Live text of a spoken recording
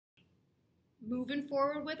moving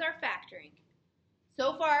forward with our factoring.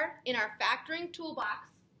 So far, in our factoring toolbox,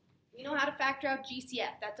 we know how to factor out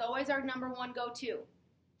GCF. That's always our number one go-to.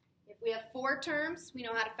 If we have 4 terms, we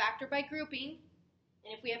know how to factor by grouping.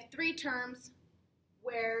 And if we have 3 terms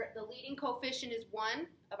where the leading coefficient is 1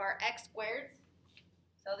 of our x squareds,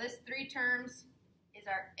 so this 3 terms is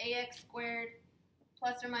our ax squared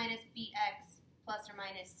plus or minus bx plus or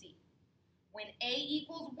minus c. When a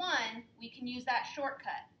equals 1, we can use that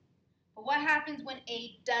shortcut. But what happens when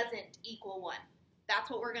a doesn't equal 1? That's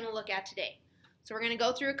what we're going to look at today. So we're going to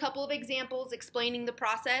go through a couple of examples explaining the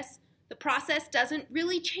process. The process doesn't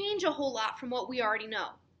really change a whole lot from what we already know.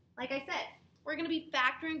 Like I said, we're going to be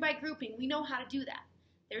factoring by grouping. We know how to do that.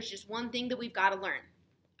 There's just one thing that we've got to learn.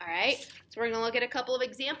 All right? So we're going to look at a couple of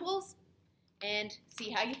examples and see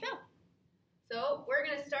how you feel. So we're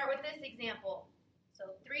going to start with this example. So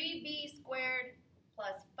 3b squared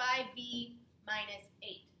plus 5b minus 8.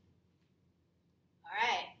 All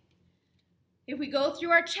right. If we go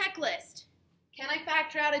through our checklist, can I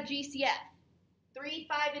factor out a GCF? 3,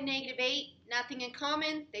 5, and negative 8, nothing in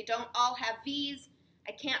common. They don't all have v's.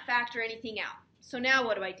 I can't factor anything out. So now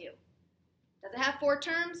what do I do? Does it have 4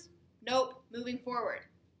 terms? Nope. Moving forward.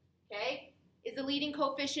 Okay. Is the leading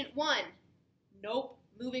coefficient 1? Nope.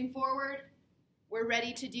 Moving forward. We're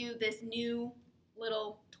ready to do this new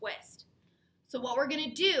little twist. So what we're going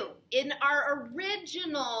to do, in our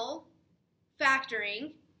original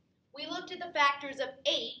factoring, we looked at the factors of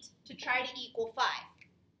 8 to try to equal 5.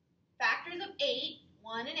 Factors of 8,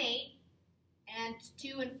 1 and 8, and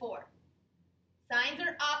 2 and 4. Signs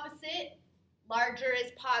are opposite, larger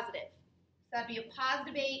is positive. So that'd be a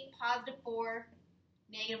positive 8, positive 4,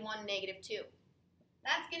 negative 1, negative 2.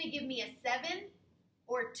 That's going to give me a 7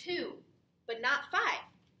 or 2, but not 5.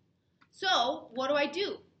 So what do I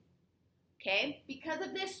do? Okay, because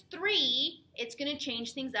of this 3, it's going to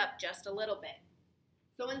change things up just a little bit.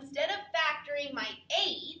 So instead of factoring my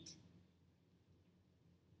 8,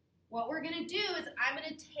 what we're going to do is I'm going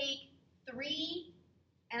to take 3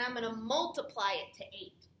 and I'm going to multiply it to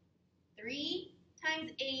 8. 3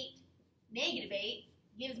 times 8, negative 8,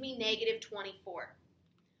 gives me negative 24.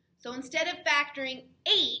 So instead of factoring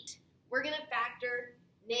 8, we're going to factor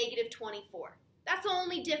negative 24. That's the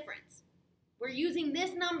only difference. We're using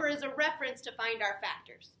this number as a reference to find our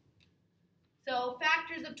factors. So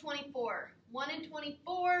factors of 24, 1 and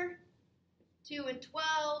 24, 2 and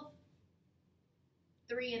 12,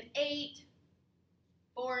 3 and 8,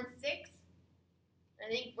 4 and 6. I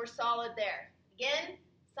think we're solid there. Again,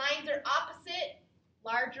 signs are opposite.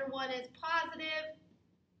 Larger one is positive.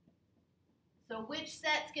 So which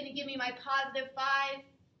set's going to give me my positive 5?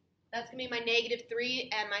 That's going to be my negative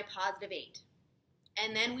 3 and my positive 8.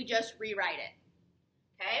 And then we just rewrite it.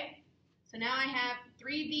 Okay? So now I have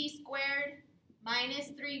 3b squared minus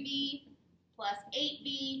 3b plus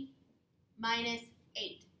 8b minus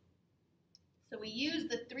 8. So we use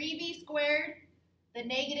the 3b squared, the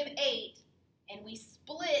negative 8, and we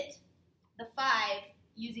split the 5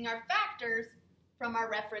 using our factors from our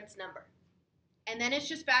reference number. And then it's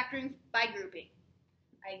just factoring by grouping.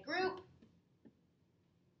 I group.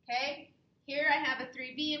 Okay, here I have a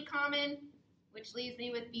 3b in common, which leaves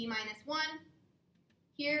me with b minus 1.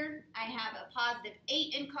 Here I have a positive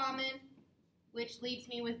 8 in common, which leaves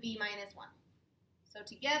me with b minus 1. So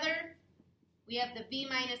together, we have the b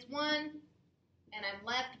minus 1, and I'm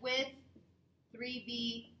left with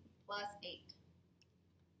 3b plus 8.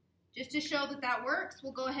 Just to show that that works,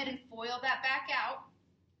 we'll go ahead and FOIL that back out.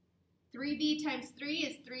 3b times 3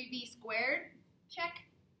 is 3b squared. Check.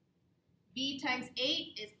 b times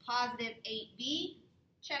 8 is positive 8b.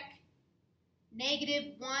 Check.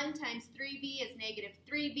 Negative 1 times 3b is negative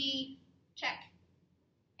 3b. Check.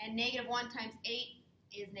 And negative 1 times 8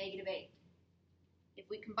 is negative 8. If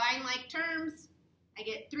we combine like terms, I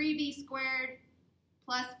get 3b squared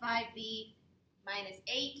plus 5b minus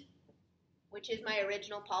 8, which is my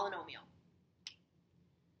original polynomial.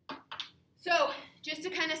 So just to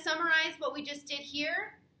kind of summarize what we just did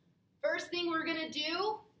here, first thing we're going to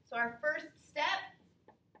do, so our first step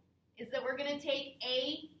is that we're going to take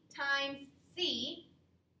a times c.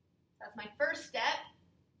 That's my first step.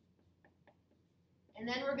 And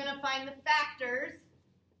then we're going to find the factors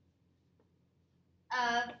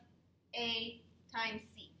of a times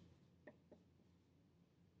c.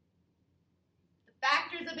 The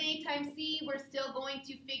factors of a times c, we're still going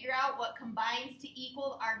to figure out what combines to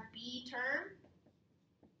equal our b term.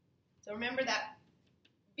 So remember that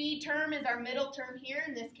b term is our middle term here,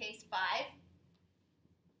 in this case 5.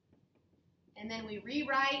 And then we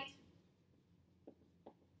rewrite,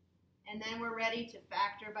 and then we're ready to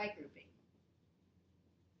factor by grouping.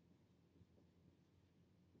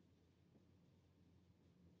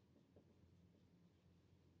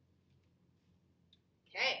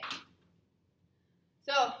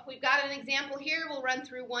 we've got an example here. We'll run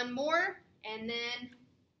through one more, and then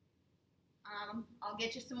I'll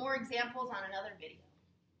get you some more examples on another video.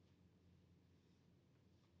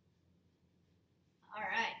 All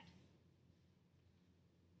right.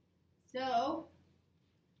 So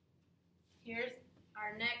here's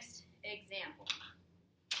our next example.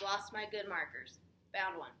 Lost my good markers.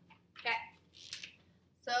 Found one. Okay.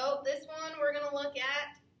 So this one we're going to look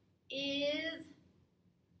at is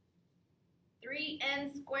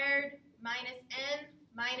 3n squared minus n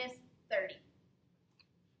minus 30.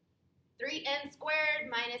 3n squared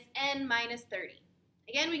minus n minus 30.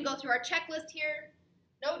 Again, we can go through our checklist here.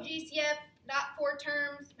 No GCF, not 4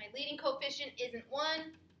 terms. My leading coefficient isn't 1.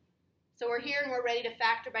 So we're here and we're ready to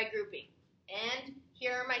factor by grouping. And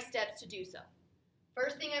here are my steps to do so.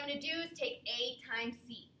 First thing I'm going to do is take A times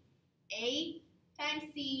C. A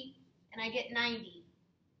times C, and I get 90.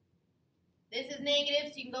 This is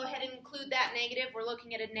negative, so you can go ahead and include that negative. We're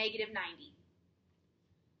looking at a negative 90.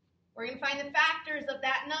 We're going to find the factors of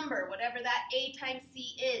that number, whatever that A times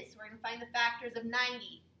C is. We're going to find the factors of 90.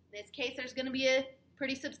 In this case, there's going to be a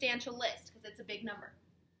pretty substantial list because it's a big number.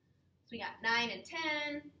 So we got 9 and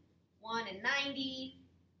 10, 1 and 90,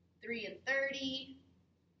 3 and 30,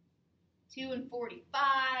 2 and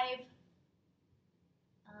 45,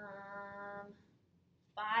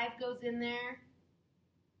 5 goes in there,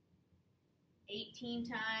 18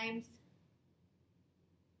 times,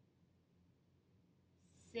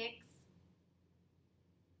 6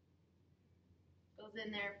 goes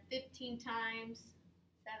in there 15 times,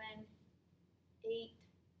 7, 8.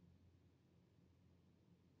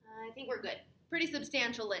 I think we're good. Pretty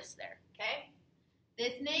substantial list there, okay?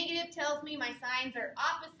 This negative tells me my signs are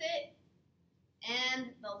opposite,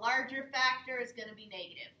 and the larger factor is going to be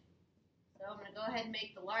negative. So I'm going to go ahead and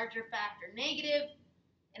make the larger factor negative,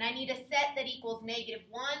 and I need a set that equals negative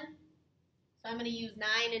 1, so I'm going to use 9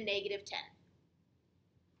 and negative 10.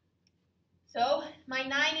 So my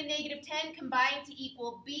 9 and negative 10 combine to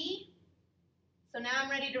equal b, so now I'm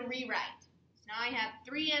ready to rewrite. So now I have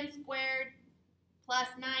 3n squared plus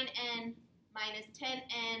 9n minus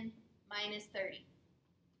 10n minus 30.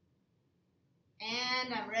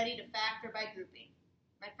 And I'm ready to factor by grouping.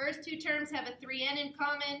 My first 2 terms have a 3n in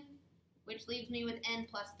common, which leaves me with n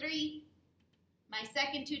plus 3. My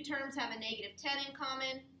second 2 terms have a negative 10 in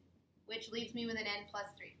common, which leaves me with an n plus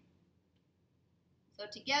 3. So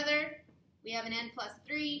together, we have an n plus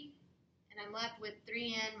 3, and I'm left with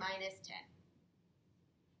 3n minus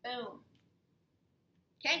 10. Boom.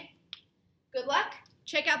 Okay, good luck.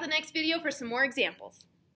 Check out the next video for some more examples.